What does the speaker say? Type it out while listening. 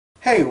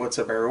Hey, what's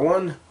up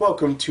everyone?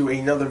 Welcome to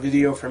another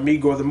video from me,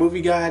 Gore the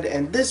Movie Guide,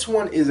 and this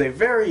one is a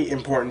very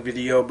important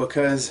video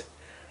because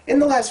in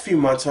the last few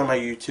months on my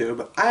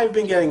YouTube, I've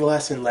been getting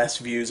less and less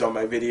views on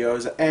my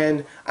videos,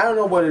 and I don't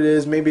know what it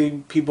is.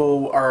 Maybe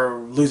people are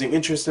losing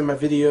interest in my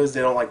videos,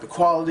 they don't like the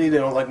quality, they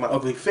don't like my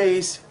ugly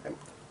face.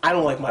 I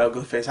don't like my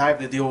ugly face, I have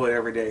to deal with it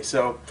every day,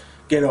 so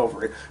get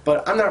over it.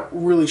 But I'm not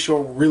really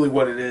sure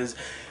what it is.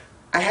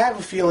 I have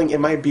a feeling it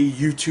might be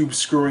YouTube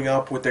screwing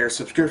up with their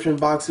subscription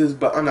boxes,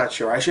 but I'm not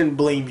sure. I shouldn't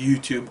blame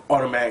YouTube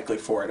automatically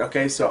for it,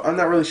 okay? So I'm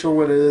not really sure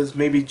what it is.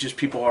 Maybe just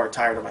people are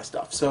tired of my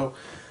stuff. So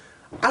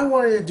I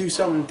wanted to do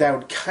something that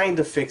would kind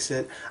of fix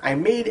it. I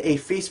made a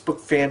Facebook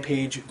fan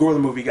page, Gore the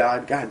Movie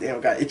God. God damn, I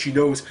got itchy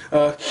nose.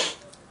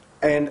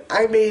 And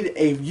I made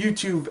a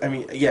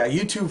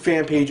YouTube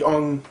fan page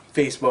on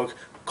Facebook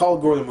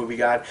called Gore the Movie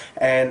God,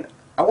 and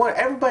I want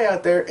everybody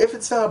out there, if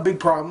it's not a big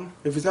problem,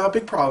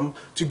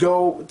 to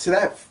go to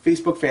that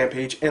Facebook fan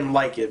page and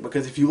like it.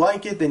 Because if you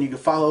like it, then you can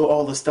follow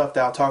all the stuff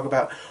that I'll talk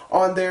about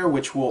on there,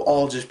 which will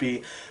all just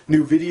be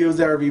new videos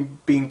that are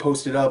being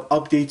posted up,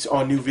 updates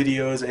on new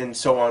videos, and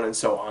so on and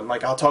so on.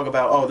 Like I'll talk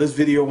about, oh, this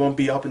video won't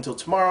be up until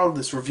tomorrow,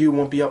 this review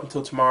won't be up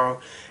until tomorrow,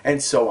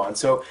 and so on.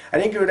 So I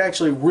think it would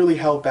actually really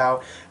help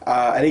out.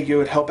 I think it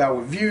would help out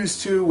with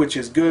views too, which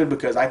is good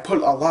because I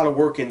put a lot of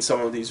work in some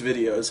of these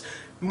videos.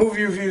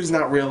 Movie reviews,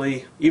 not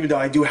really, even though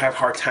I do have a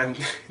hard time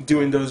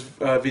doing those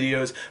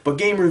videos, but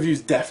game reviews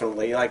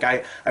definitely. Like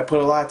I put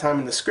a lot of time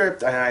in the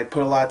script, and I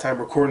put a lot of time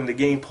recording the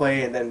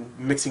gameplay and then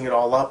mixing it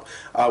all up,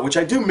 which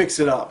I do mix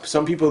it up.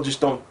 Some people just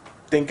don't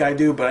think I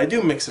do, but I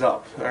do mix it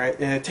up, alright?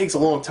 And it takes a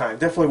long time,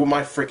 definitely with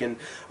my freaking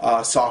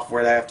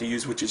software that I have to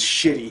use, which is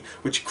shitty,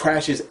 which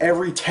crashes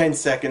every 10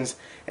 seconds,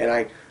 and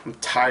I'm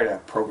tired of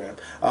that program.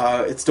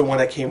 It's the one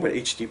that came with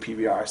HD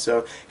PVR,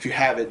 so if you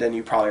have it, then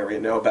you probably already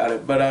know about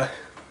it, but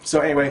so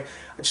anyway,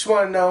 I just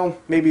want to know,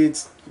 maybe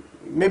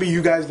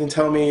you guys can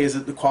tell me, is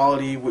it the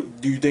quality?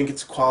 Do you think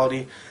it's the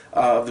quality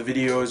of the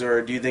videos,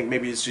 or do you think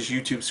maybe it's just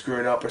YouTube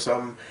screwing up or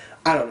something?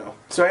 I don't know.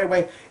 So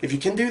anyway, if you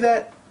can do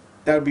that,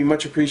 that would be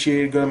much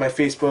appreciated. Go to my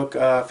Facebook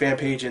fan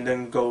page and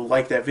then go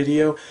like that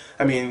video.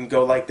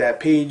 Go like that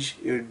page.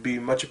 It would be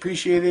much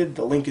appreciated.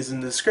 The link is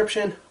in the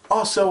description.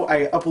 Also,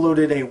 I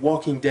uploaded a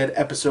Walking Dead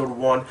Episode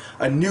 1,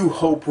 A New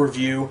Hope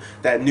review,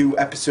 that new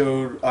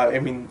episode,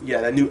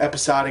 that new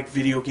episodic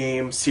video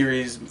game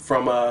series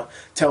from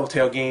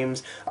Telltale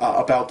Games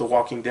about The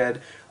Walking Dead.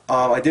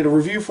 I did a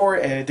review for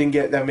it and it didn't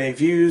get that many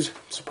views,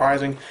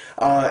 surprising,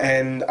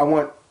 and I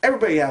want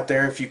everybody out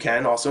there, if you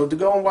can, also to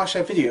go and watch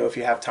that video if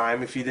you have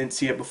time, if you didn't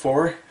see it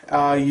before.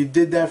 You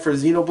did that for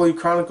Xenoblade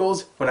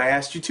Chronicles when I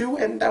asked you to,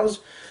 and that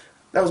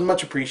was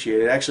much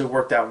appreciated. It actually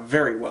worked out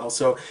very well.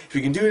 So if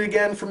you can do it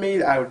again for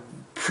me, I would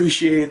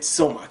appreciate it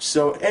so much.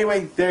 So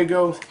anyway, there you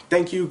go.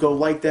 Thank you. Go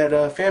like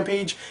that fan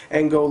page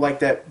and go like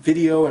that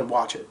video and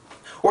watch it.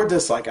 Or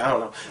dislike it. I don't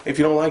know. If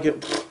you don't like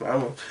it, I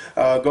don't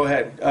know. Go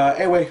ahead.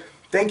 Anyway,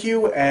 thank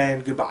you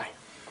and goodbye.